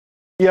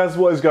Yes,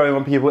 what is going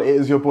on, people? It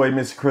is your boy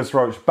Mr. Chris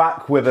Roach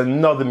back with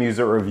another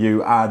music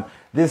review, and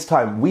this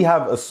time we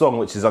have a song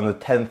which is under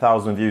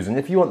 10,000 views. And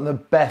if you want the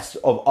best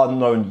of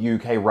unknown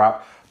UK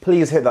rap,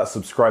 please hit that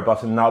subscribe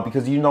button now,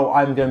 because you know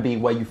I'm going to be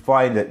where you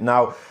find it.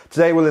 Now,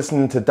 today we're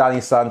listening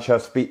to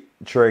Sanchez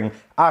featuring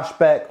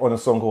Ashbeck on a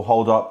song called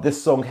Hold Up.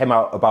 This song came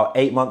out about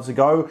 8 months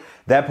ago.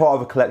 They're part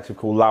of a collective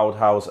called Loud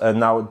House, and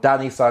now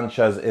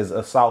Sanchez is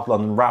a South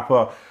London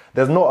rapper.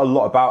 There's not a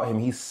lot about him.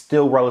 He's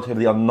still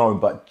relatively unknown,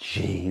 but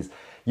jeez,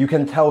 you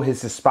can tell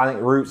his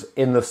Hispanic roots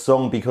in the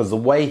song because the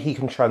way he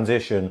can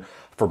transition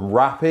from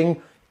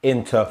rapping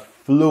into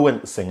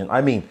fluent singing. I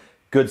mean,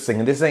 good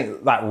singing. This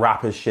ain't that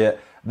rapper shit.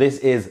 This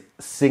is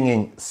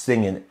singing.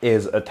 Singing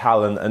is a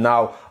talent. And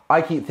now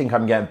I keep thinking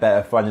I'm getting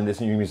better finding this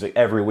new music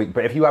every week.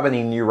 But if you have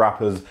any new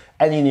rappers,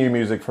 any new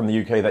music from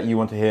the UK that you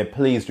want to hear,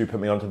 please do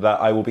put me onto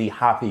that. I will be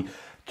happy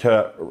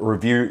to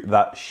review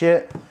that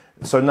shit.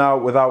 So now,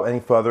 without any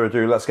further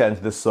ado, let's get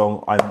into this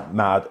song. I'm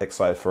mad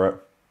excited for it.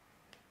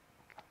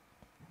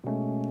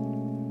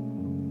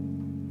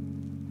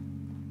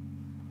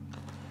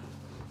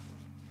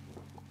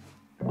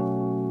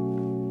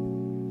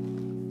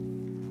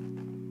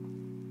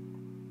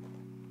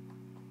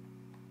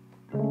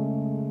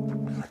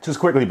 Just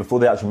quickly, before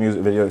the actual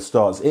music video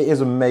starts, it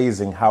is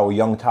amazing how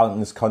young talent in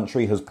this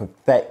country has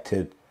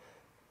perfected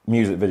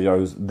music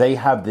videos. They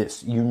have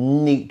this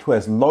unique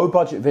twist. Low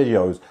budget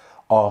videos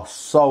are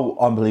so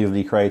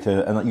unbelievably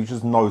creative, and you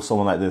just know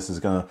someone like this is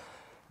gonna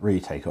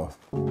really take off.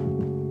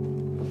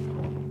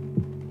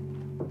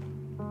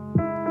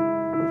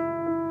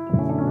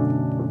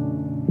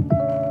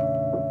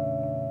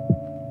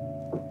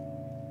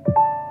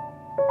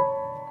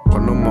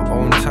 Run on my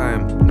own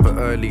time, never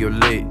early or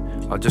late.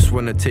 I just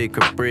wanna take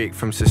a break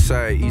from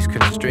society's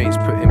constraints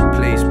put in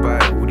place by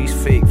all these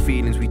fake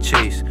feelings we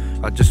chase.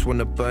 I just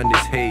wanna burn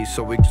this haze,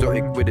 so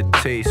exotic with a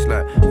taste,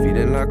 like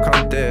feeling like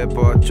I'm there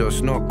but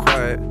just not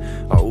quite.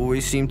 I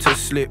always seem to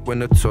slip when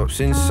the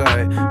top's in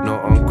sight.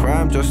 Not on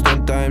crime, just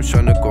on dimes,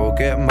 trying to go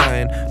get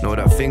mine. Know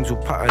that things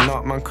will pattern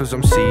up, man, cause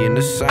I'm seeing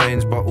the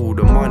signs. But all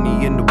the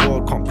money in the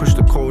world can't push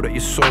the code at your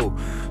soul.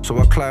 So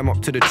I climb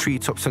up to the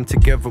treetops and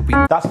together we...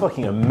 That's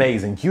fucking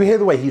amazing. Do you hear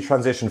the way he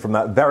transitioned from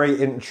that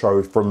very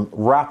intro, from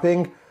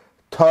rapping,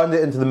 turned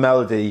it into the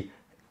melody,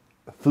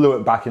 flew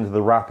it back into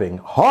the rapping?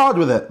 Hard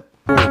with it.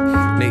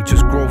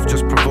 Nature's growth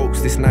just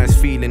provokes this nice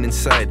feeling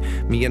inside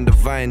me, and the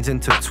vines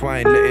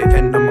intertwine, let it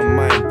enter my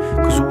mind.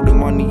 Cause all the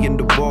money in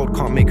the world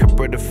can't make a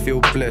brother feel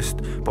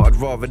blessed, but I'd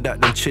rather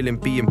that than chilling,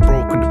 being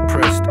broke and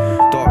depressed.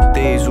 Dark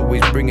days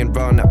always bringing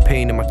round that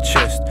pain in my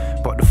chest,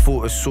 but the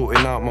thought of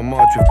sorting out my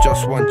marge with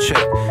just one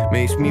check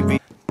makes me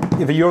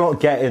if you're not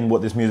getting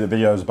what this music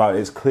video is about,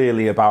 it's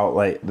clearly about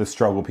like the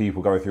struggle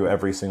people go through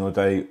every single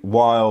day.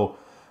 While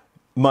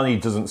money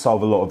doesn't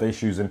solve a lot of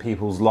issues in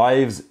people's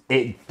lives,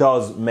 it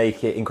does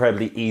make it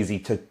incredibly easy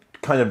to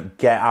kind of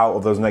get out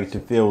of those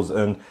negative feels.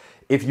 And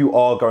if you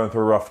are going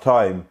through a rough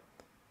time,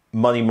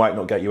 money might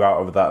not get you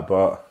out of that,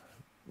 but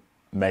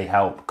may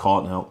help,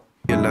 can't help.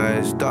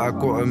 Realize that I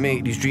gotta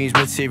make these dreams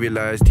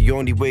materialize. The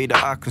only way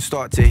that I can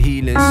start to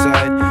heal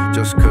inside.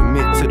 Just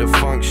commit to the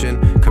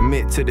function,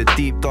 commit to the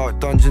deep dark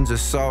dungeons of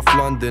South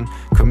London,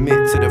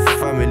 commit to the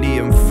family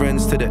and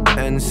friends to the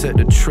end. Set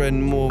the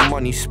trend, more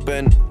money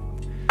spent,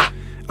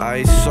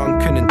 eyes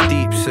sunken and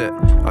deep set.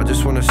 I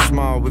just wanna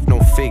smile with no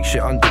fake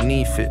shit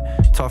underneath it.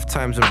 Tough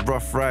times and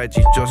rough rides,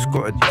 you just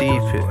gotta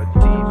deep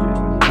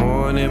it.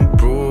 Morning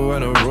brew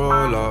and a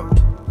roll up.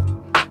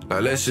 Now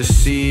let's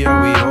just see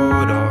how we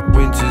hold up.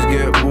 Winters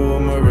get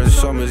warmer and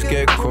summers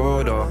get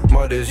colder.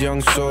 Mother's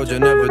young soldier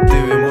never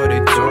doing what he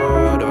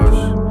told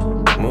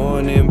us.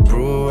 Morning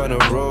brew and a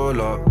roll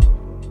up.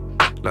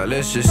 Now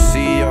let's just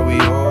see how we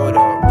hold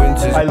up.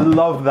 Winters. I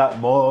love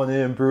that.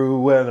 Morning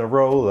brew and a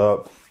roll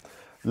up.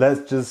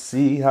 Let's just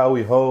see how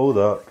we hold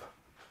up.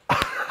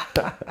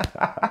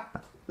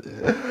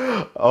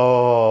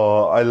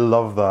 Oh, I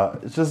love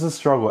that. It's just a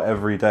struggle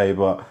every day,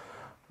 but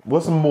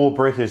what's more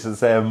British than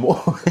saying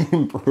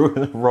morning brew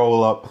and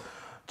roll up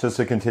just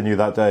to continue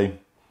that day?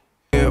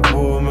 Get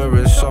warmer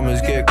and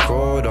summers get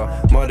colder.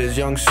 Mother's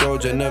young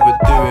soldier never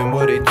doing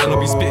what he told. And I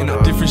be spitting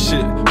up different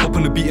shit. Hop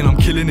on the beat and I'm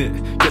killing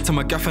it. Get to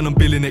my gaff and I'm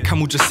billing it.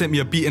 Camel just sent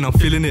me a beat and I'm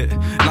feeling it.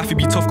 Life it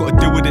be tough, gotta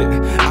deal with it.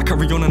 I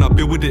carry on and I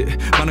build with it.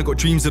 Man, I got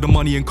dreams of the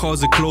money and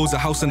cars and clothes, a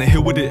house and a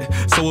hill with it.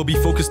 So I'll be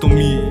focused on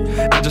me.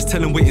 I just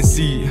tell him wait and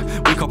see.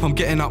 Wake up, I'm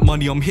getting that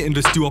money, I'm hitting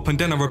the stew up and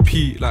then I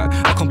repeat. Like,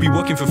 I can't be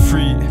working for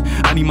free.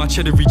 I need my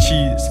cheddary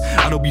cheese.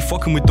 I don't be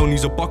fucking with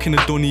donnies or bucking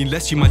a donny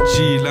unless you my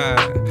G.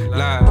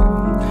 Like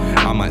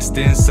I might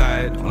stay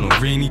inside on a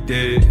rainy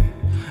day.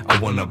 I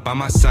wanna by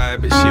my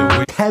side, but she'll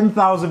wait.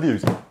 10,000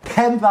 views.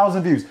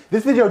 10,000 views.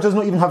 This video does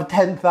not even have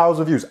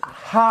 10,000 views.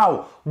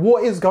 How?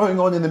 What is going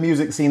on in the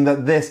music scene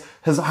that this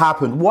has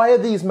happened? Why are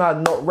these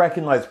men not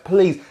recognized?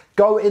 Please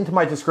go into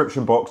my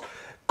description box,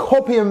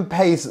 copy and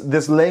paste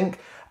this link,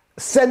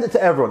 send it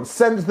to everyone.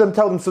 Send it to them,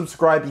 tell them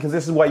subscribe, because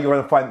this is where you're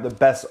gonna find the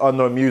best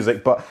unknown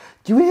music. But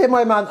do you hear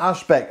my man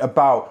Ashbeck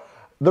about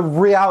the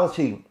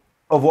reality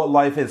of what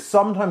life is.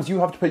 Sometimes you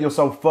have to put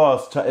yourself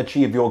first to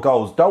achieve your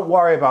goals. Don't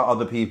worry about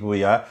other people,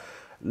 yeah?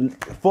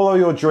 Follow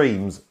your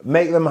dreams,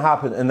 make them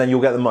happen, and then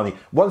you'll get the money.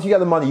 Once you get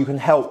the money, you can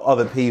help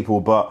other people,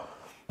 but...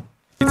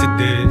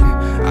 Today,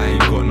 I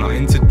ain't got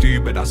nothing to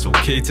do, but that's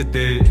okay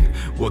today.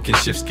 Working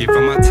shifts,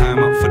 giving my time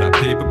up for that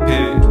paper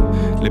pay.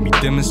 Let me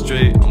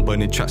demonstrate, I'm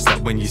burning tracks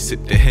like when you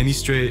sip the Henny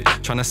straight.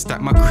 Tryna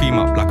stack my cream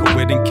up like a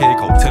wedding cake,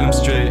 I'll tell them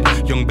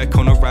straight. Young Beck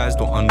on the rise,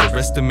 don't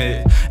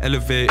underestimate.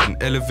 Elevate and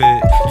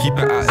elevate, keep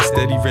it at a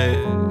steady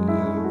rate.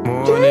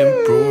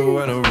 Morning brew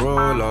and a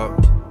roll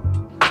up.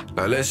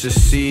 Now let's just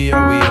see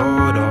how we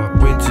hold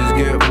up. Winters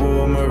get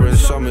warmer and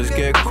summers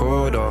get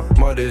colder.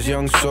 Mother's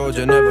young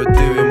soldier never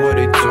doing what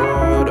they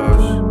told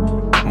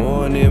us.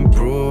 Morning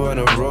brew and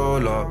a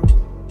roll up.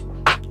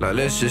 Now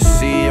let's just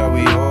see how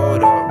we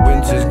hold up.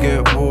 Winters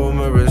get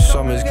warmer and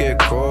summers get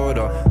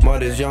colder.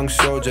 Mother's young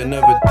soldier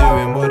never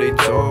doing what they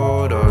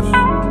told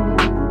us.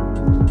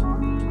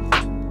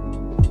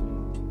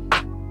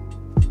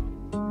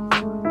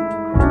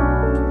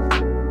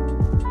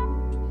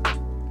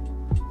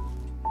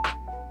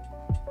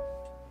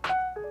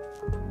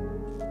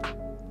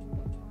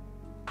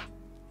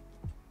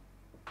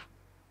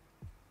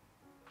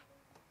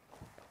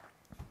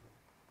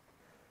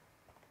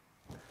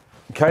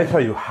 Can I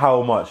tell you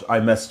how much I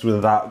messed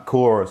with that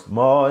chorus?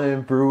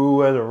 Morning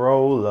brew and a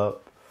roll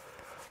up.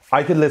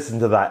 I could listen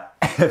to that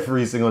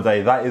every single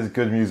day. That is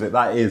good music.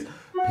 That is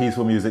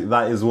peaceful music.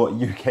 That is what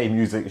UK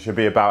music should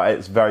be about at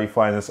its very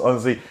finest.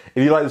 Honestly,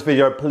 if you like this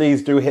video,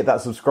 please do hit that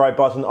subscribe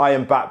button. I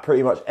am back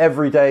pretty much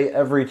every day,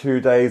 every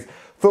 2 days.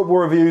 Football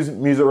reviews,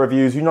 music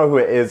reviews. You know who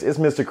it is. It's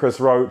Mr. Chris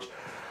Roach.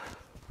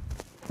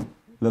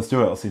 Let's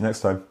do it. I'll see you next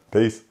time.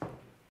 Peace.